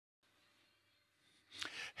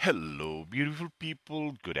Hello, beautiful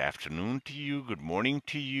people. Good afternoon to you, good morning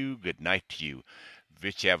to you, good night to you.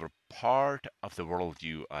 Whichever part of the world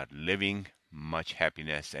you are living, much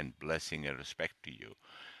happiness and blessing and respect to you.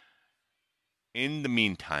 In the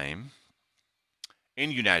meantime, in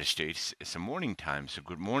United States, it's a morning time, so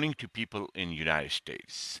good morning to people in United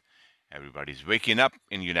States. Everybody's waking up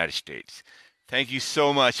in United States. Thank you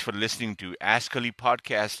so much for listening to Ask Ali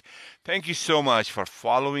podcast. Thank you so much for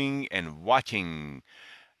following and watching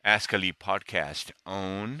Ask Ali podcast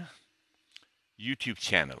on YouTube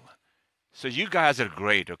channel. So you guys are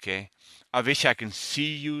great, okay? I wish I can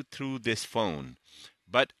see you through this phone,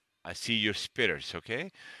 but I see your spirits,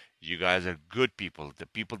 okay? You guys are good people, the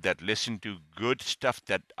people that listen to good stuff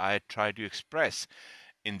that I try to express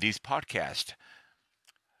in these podcasts.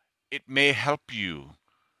 It may help you,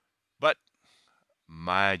 but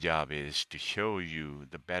my job is to show you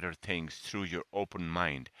the better things through your open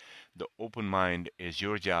mind. The open mind is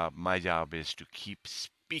your job. My job is to keep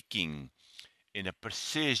speaking in a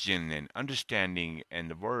precision and understanding and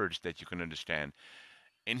the words that you can understand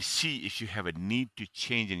and see if you have a need to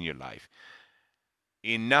change in your life.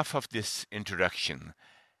 Enough of this introduction.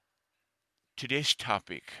 Today's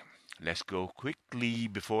topic, let's go quickly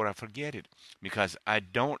before I forget it because I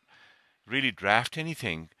don't really draft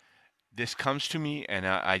anything. This comes to me and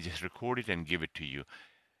I just record it and give it to you.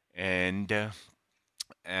 And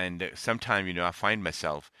sometimes, I find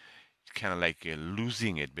myself kind of like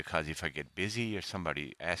losing it because if I get busy or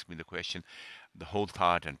somebody asks me the question, the whole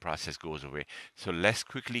thought and process goes away. So let's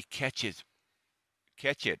quickly catch it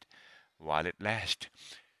while it lasts.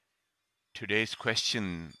 Today's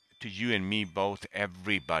question to you and me both,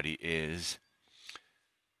 everybody, is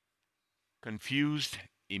confused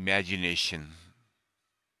imagination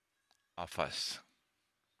of us.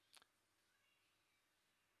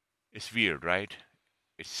 It's weird, right?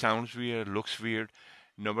 It sounds weird, looks weird.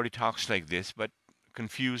 Nobody talks like this, but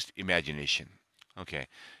confused imagination. Okay,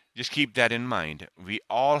 just keep that in mind. We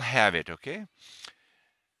all have it, okay?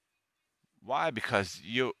 Why? Because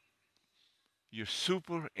your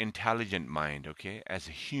super intelligent mind, okay, as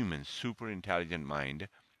a human, super intelligent mind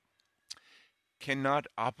cannot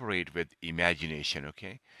operate with imagination,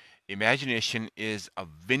 okay? Imagination is a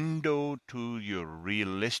window to your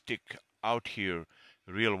realistic out here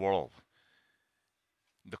real world.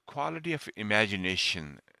 The quality of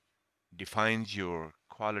imagination defines your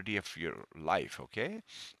quality of your life, okay?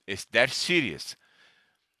 It's that serious.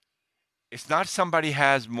 It's not somebody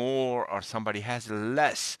has more or somebody has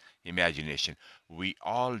less imagination. We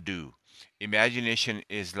all do. Imagination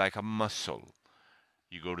is like a muscle.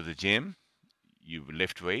 You go to the gym, you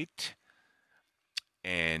lift weight,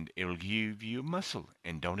 and it'll give you muscle.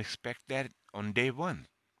 And don't expect that on day one.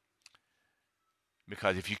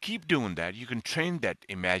 Because if you keep doing that, you can train that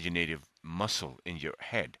imaginative muscle in your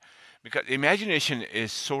head. Because imagination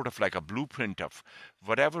is sort of like a blueprint of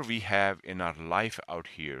whatever we have in our life out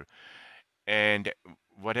here and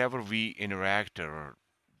whatever we interact or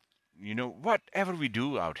whatever we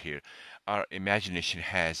do out here, our imagination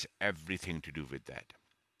has everything to do with that.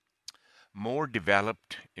 More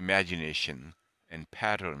developed imagination and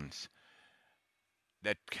patterns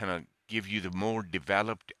that kind of give you the more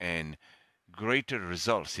developed and greater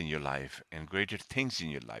results in your life and greater things in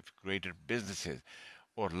your life, greater businesses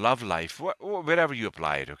or love life, wherever you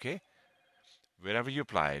apply it, okay? Wherever you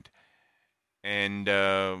apply it. And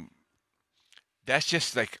that's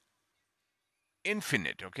just like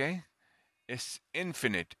infinite, okay? It's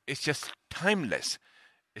infinite. It's just timeless.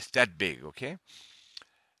 It's that big, okay?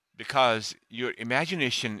 Because your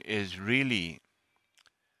imagination is really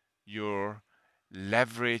your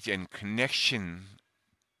leverage and connection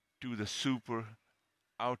to the super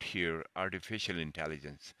out here artificial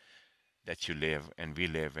intelligence that you live and we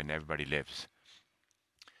live and everybody lives.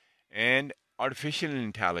 And artificial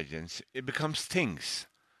intelligence, it becomes things,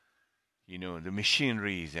 the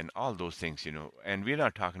machineries and all those things, and we're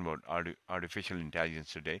not talking about artificial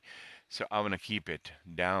intelligence today. So I want to keep it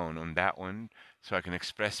down on that one so I can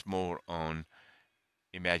express more on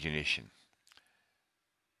imagination.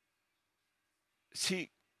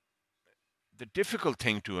 See, the difficult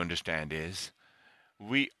thing to understand is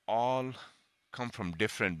we all come from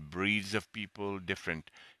different breeds of people,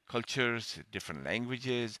 different cultures, different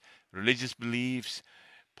languages, religious beliefs,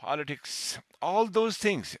 politics, all those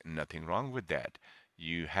things. Nothing wrong with that.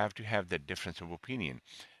 You have to have that difference of opinion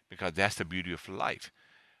because that's the beauty of life.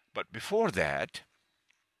 But before that,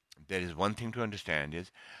 there is one thing to understand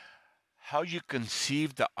is how you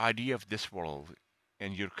conceive the idea of this world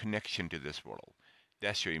and your connection to this world.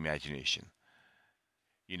 That's your imagination.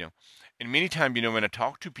 you know and many times, when I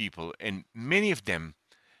talk to people, and many of them,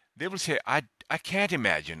 They will say, I can't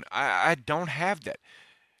imagine. I don't have that.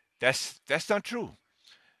 That's not true.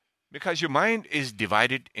 Because your mind is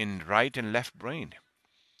divided in right and left brain.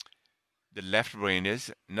 The left brain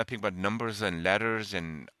is nothing but numbers and letters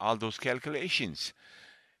and all those calculations.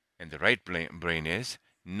 And the right brain is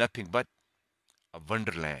nothing but a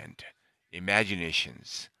wonderland,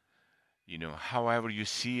 imaginations. However you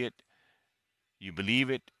see it, you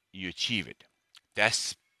believe it, you achieve it.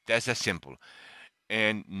 That's that's as simple.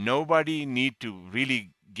 And nobody need to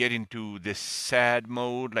really get into this sad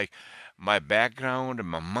mode like my background and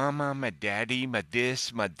my mama, my daddy, my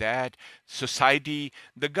this, my that, society,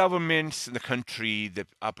 the governments, the country, the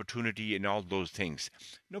opportunity, and all those things.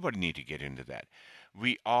 Nobody need to get into that.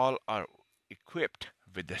 We all are equipped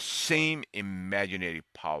with the same imaginary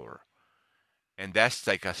power, and that's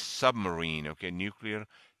like a submarine, okay, nuclear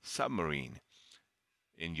submarine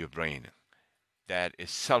in your brain that is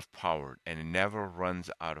self-powered and it never runs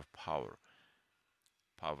out of power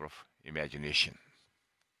of imagination.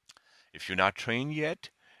 If you're not trained yet,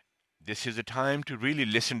 this is the time to really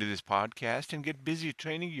listen to this podcast and get busy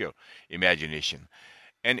training your imagination.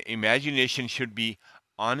 And imagination should be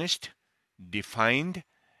honest, defined,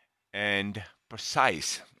 and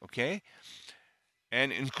precise, okay?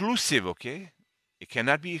 And inclusive, okay? It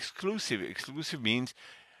cannot be exclusive. Exclusive means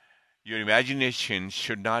your imagination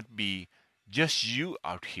should not be just you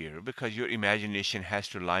out here, because your imagination has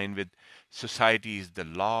to align with societies, the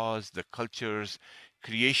laws, the cultures,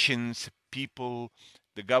 creations, people,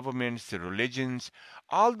 the governments, the religions,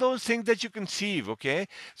 all those things that you conceive, okay?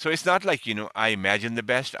 So it's not like, I imagine the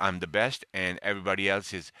best, I'm the best, and everybody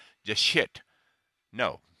else is just shit.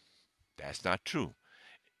 No, that's not true.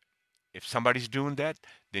 If somebody's doing that,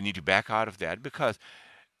 they need to back out of that, because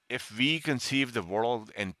if we conceive the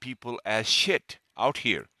world and people as shit out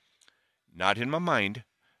here, not in my mind,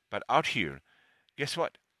 but out here, guess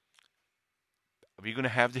what? We're going to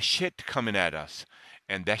have the shit coming at us.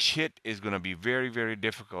 And that shit is going to be very, very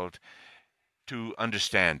difficult to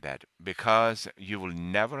understand that, because you will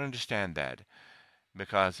never understand that,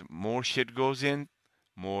 because more shit goes in,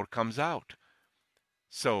 more comes out.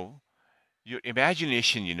 So your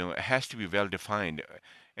imagination, has to be well defined.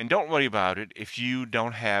 And don't worry about it if you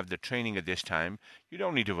don't have the training at this time. You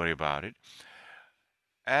don't need to worry about it.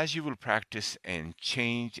 As you will practice and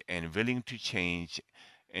change and willing to change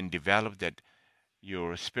and develop that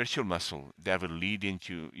your spiritual muscle that will lead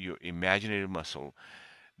into your imaginative muscle,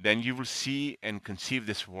 then you will see and conceive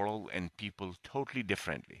this world and people totally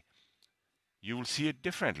differently. You will see it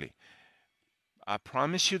differently. I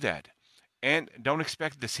promise you that. And don't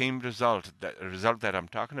expect the same result that I'm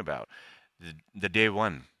talking about. The day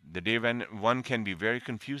one. The day one can be very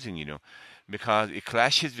confusing, because it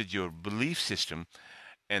clashes with your belief system,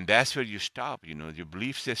 and that's where you stop. Your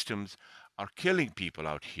belief systems are killing people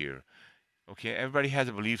out here. Okay, everybody has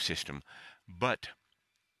a belief system, but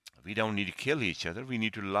we don't need to kill each other. We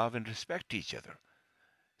need to love and respect each other.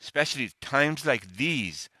 Especially times like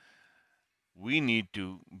these, we need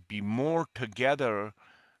to be more together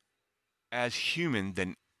as human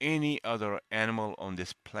than any other animal on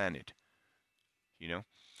this planet. You know,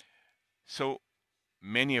 so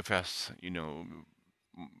many of us,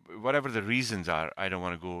 whatever the reasons are, I don't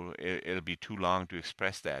want to go. It'll be too long to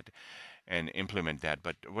express that and implement that.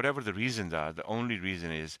 But whatever the reasons are, the only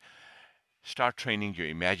reason is start training your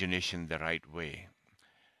imagination the right way.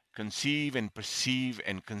 Conceive and perceive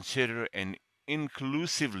and consider and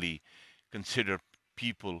inclusively consider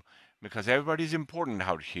people, because everybody is important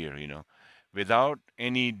out here, without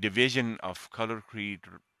any division of color, creed,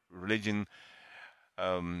 religion,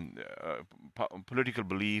 political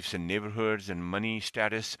beliefs, and neighborhoods and money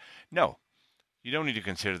status. No, you don't need to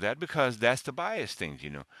consider that, because that's the bias things.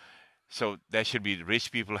 So that should be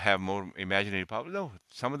rich people have more imaginary power. No,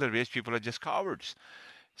 some of the rich people are just cowards.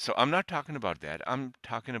 So I'm not talking about that. I'm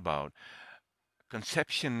talking about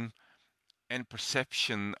conception and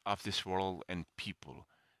perception of this world and people.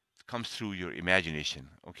 It comes through your imagination,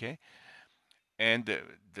 okay? And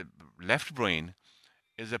the left brain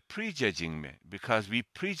is a prejudging because we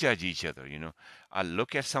prejudge each other. I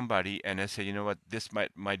look at somebody and I say, you know what, this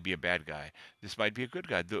might be a bad guy. This might be a good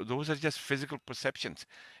guy. Those are just physical perceptions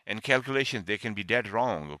and calculations. They can be dead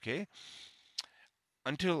wrong, okay?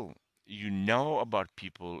 Until you know about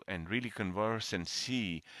people and really converse and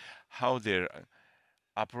see how their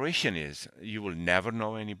operation is, you will never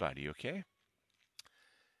know anybody, okay?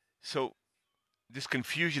 So this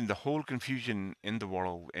confusion, the whole confusion in the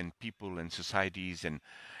world and people and societies and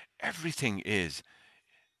everything is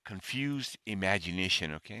confused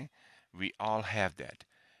imagination, okay? We all have that,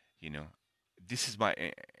 you know. This is my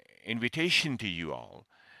invitation to you all,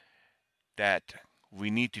 that we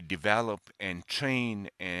need to develop and train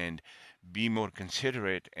and be more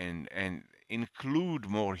considerate and include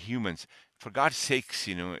more humans. For God's sakes,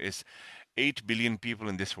 it's 8 billion people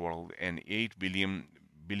in this world and 8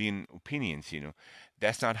 billion opinions.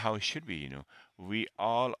 That's not how it should be. We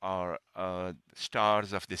all are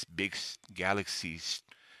stars of this big galaxy,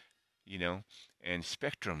 you know, and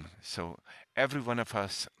spectrum. So every one of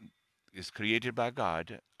us is created by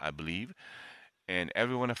God, I believe, and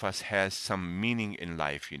every one of us has some meaning in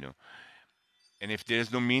life. And if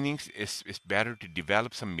there's no meanings, it's better to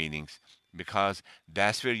develop some meanings, because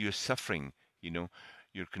that's where you're suffering, you know,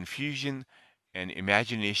 your confusion and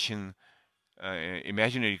imagination,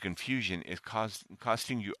 imaginary confusion is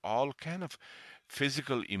costing you all kind of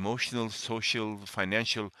physical, emotional, social,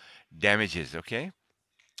 financial damages. Okay,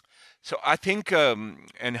 so I think,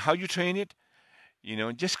 and how you train it,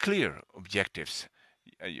 just clear objectives.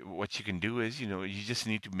 What you can do is, you just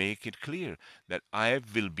need to make it clear that I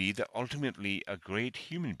will be the ultimately a great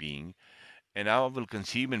human being, and I will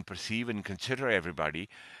conceive and perceive and consider everybody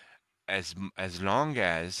as long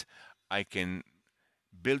as I can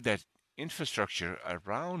build that infrastructure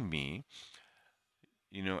around me,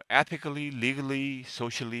 ethically, legally,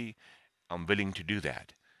 socially. I'm willing to do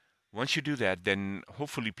that. Once you do that, then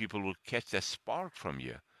hopefully people will catch that spark from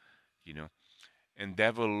you know, and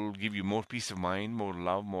that will give you more peace of mind, more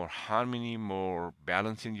love, more harmony, more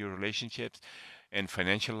balance in your relationships and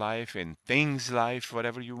financial life and things life,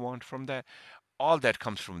 whatever you want from that. All that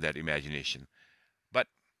comes from that imagination. But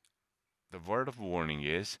the word of warning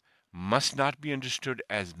is must not be understood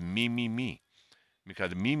as me, me, me,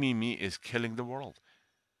 because me, me, me is killing the world.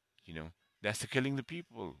 You know, that's the killing the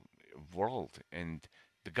people, world, and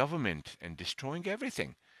the government, and destroying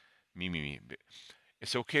everything. Me, me, me.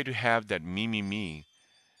 It's okay to have that me, me, me,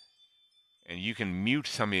 and you can mute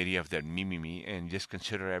some area of that me, me, me, and just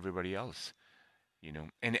consider everybody else,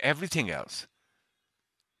 and everything else,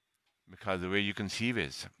 because the way you conceive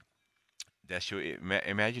is that's your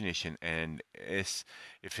imagination, and if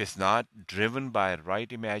it's not driven by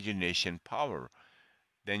right imagination power,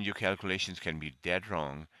 then your calculations can be dead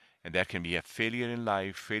wrong, and that can be a failure in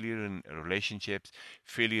life, failure in relationships,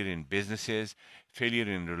 failure in businesses, failure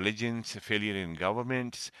in religions, failure in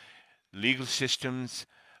governments, legal systems,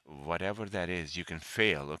 whatever that is. You can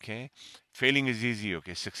fail. Okay, failing is easy.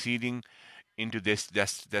 Okay, succeeding into this,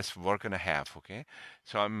 that's work and a half. Okay,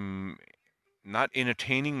 so I'm not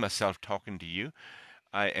entertaining myself talking to you.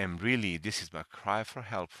 I am really, this is my cry for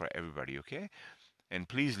help for everybody. Okay, and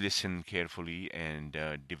please listen carefully and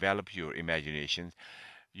develop your imaginations.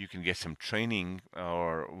 You can get some training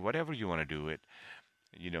or whatever you want to do it,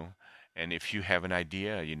 you know. And if you have an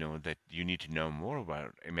idea, that you need to know more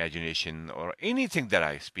about imagination or anything that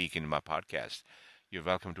I speak in my podcast, you're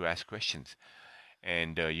welcome to ask questions.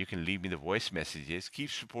 And you can leave me the voice messages.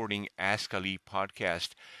 Keep supporting Ask Ali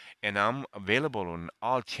podcast. And I'm available on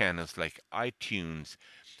all channels like iTunes,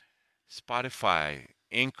 Spotify,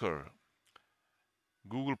 Anchor,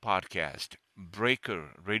 Google Podcast, Breaker,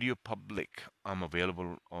 Radio Public. I'm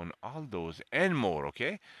available on all those and more,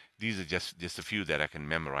 okay? These are just a few that I can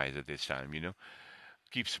memorize at this time.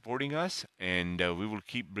 Keep supporting us, and we will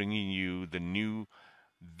keep bringing you the new,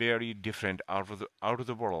 very different out of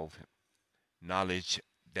the world knowledge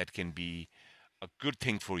that can be a good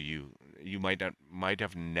thing for you. You might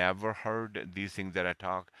have never heard these things that I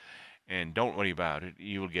talk, and don't worry about it.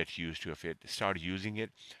 You will get used to it. Start using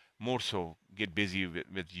it. More so, get busy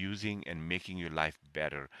with using and making your life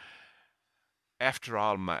better. After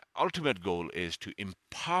all, my ultimate goal is to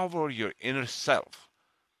empower your inner self.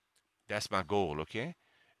 That's my goal, okay?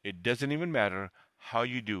 It doesn't even matter how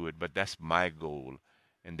you do it, but that's my goal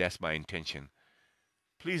and that's my intention.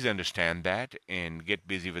 Please understand that and get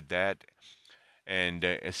busy with that. And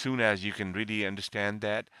as soon as you can really understand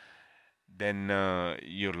that, then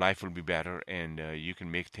your life will be better and you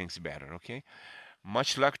can make things better, okay?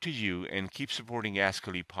 Much luck to you, and keep supporting Ask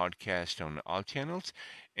Ali Podcast on all channels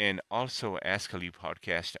and also Ask Ali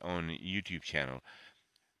Podcast on YouTube channel.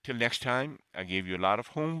 Till next time, I gave you a lot of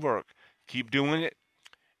homework. Keep doing it,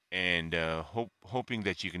 and hoping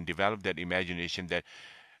that you can develop that imagination that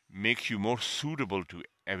makes you more suitable to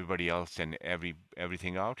everybody else and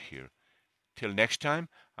everything out here. Till next time,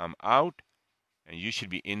 I'm out, and you should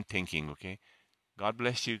be in thinking, okay? God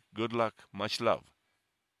bless you. Good luck. Much love.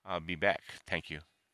 I'll be back. Thank you.